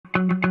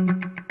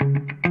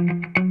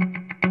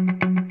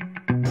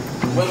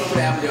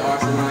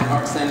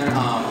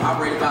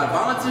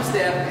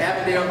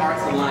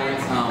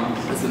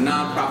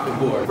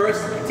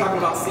First, talking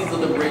about Seeds of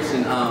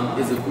Liberation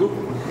is a group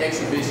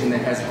exhibition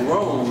that has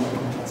grown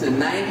to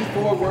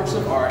 94 works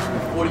of art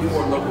and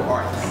 44 local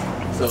artists.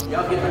 So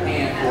y'all give a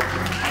hand for it.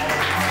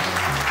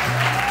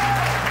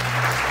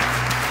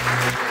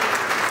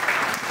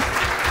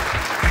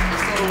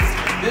 So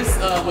this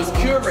was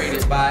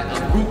curated by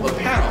a group, a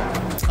panel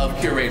of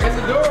curators.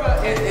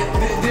 Isadora it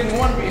didn't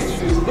want to be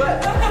introduced,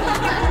 but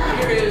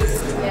here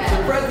is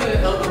the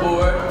president of the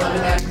board of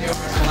the African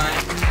Arts Alliance.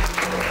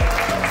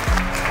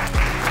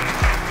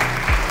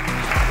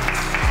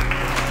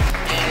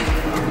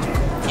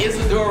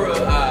 Isadora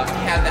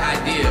had the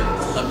idea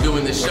of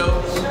doing the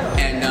show,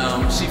 and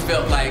she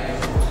felt like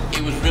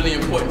it was really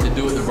important to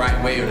do it the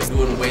right way, or to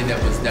do it in a way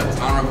that was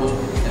honorable.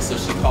 And so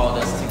she called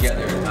us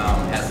together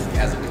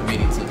as a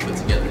committee to put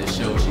together this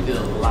show. She did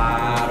a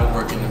lot of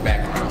work in the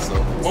background. So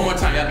one more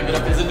time, y'all give it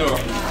up, Isadora.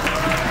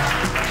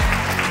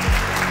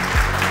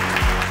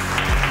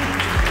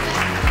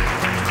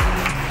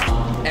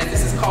 And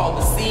this is called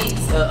the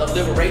Seeds of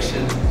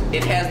Liberation.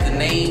 It has the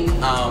name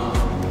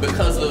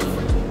because of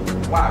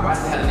why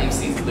does it have the name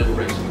Seeds of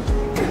Liberation?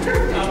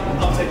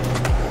 I'll take it.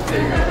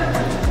 There you go.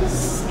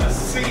 A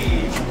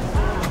seed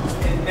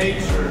in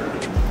nature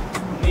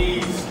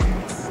needs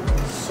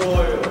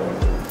soil,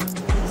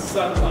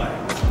 sunlight,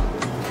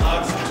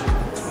 oxygen,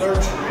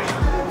 nurturing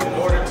in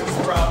order to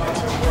sprout and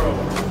to grow.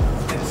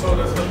 And so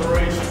does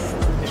liberation.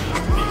 It needs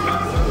to be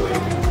constantly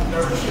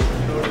nurtured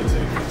in order to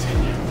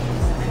continue.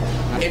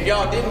 If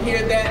y'all didn't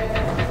hear that,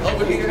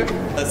 over here,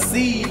 a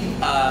seed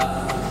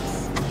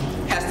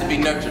has to be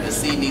nurtured. The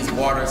seed needs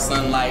water,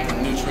 sunlight,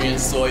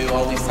 nutrients, soil,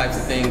 all these types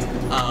of things.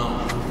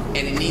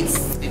 And it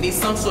needs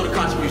some sort of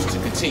contribution to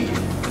continue.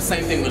 The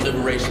same thing with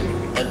liberation.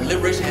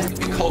 Liberation has to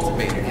be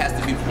cultivated, it has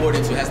to be poured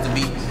into, it has to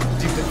be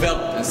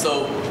developed. And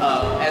so,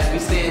 as we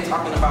stand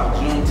talking about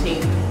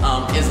Juneteenth,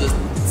 is a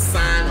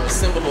sign or a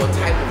symbol or a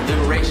type of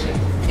liberation.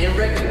 In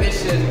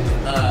recognition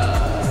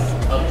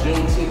of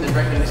Juneteenth, in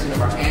recognition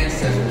of our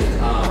ancestors,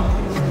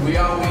 we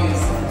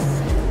always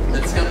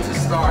attempt to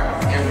start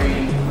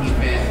every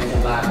event with a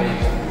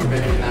libation. We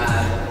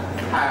recognize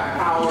higher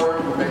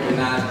power, we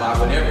recognize by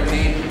whatever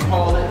name you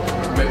call it,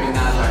 we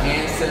recognize our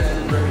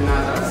ancestors, we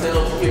recognize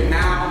ourselves here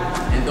now,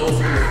 and those who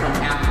will come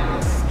after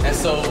us. And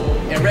so,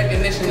 in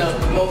recognition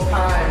of the Most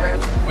High,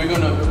 we're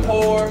going to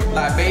pour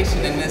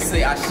libation and then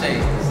say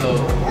Ashe. So,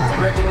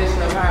 in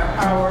recognition of higher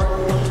power,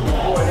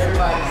 we'll pour and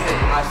everybody say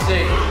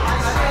Ashe.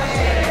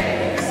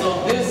 So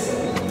this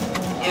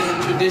is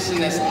a tradition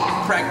that's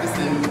practiced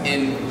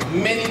in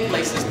many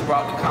places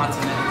throughout the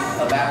continent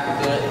of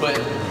Africa, but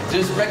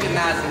just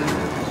recognizing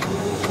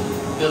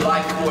the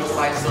life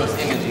source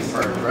energy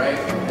first, right?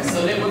 And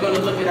so then we're going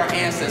to look at our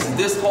ancestors.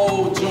 This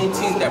whole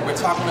Juneteenth that we're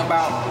talking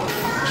about,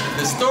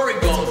 the story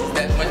goes is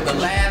that when the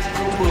last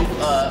group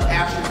of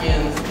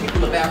Africans,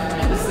 people of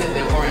African descent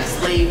that were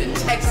enslaved in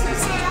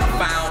Texas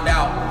found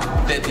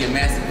out that the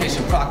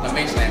Emancipation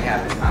Proclamation had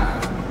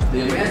happened.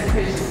 The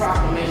Emancipation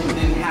Proclamation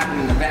didn't happen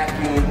in a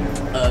vacuum.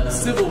 The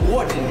Civil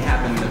War didn't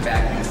happen in a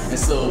vacuum. And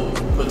so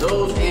for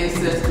those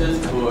ancestors,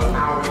 for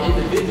our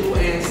individual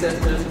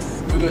ancestors,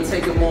 we're going to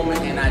take a moment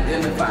and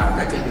identify,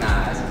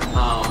 recognize.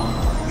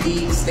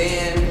 We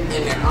stand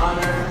in their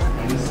honor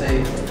and we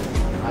say,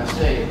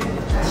 Ashe.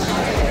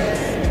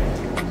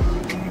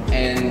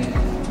 And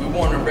we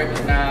want to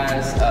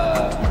recognize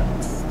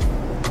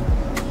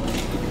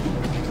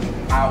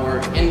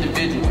our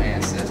individual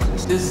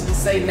ancestors. Just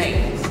say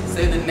names.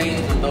 Say the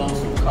names of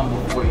those who come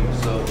before you.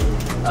 So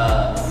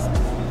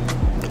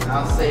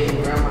I'll say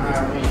Grandma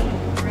Irene.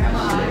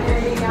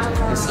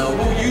 And so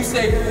who you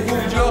say,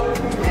 who's your?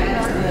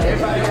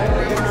 Everybody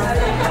got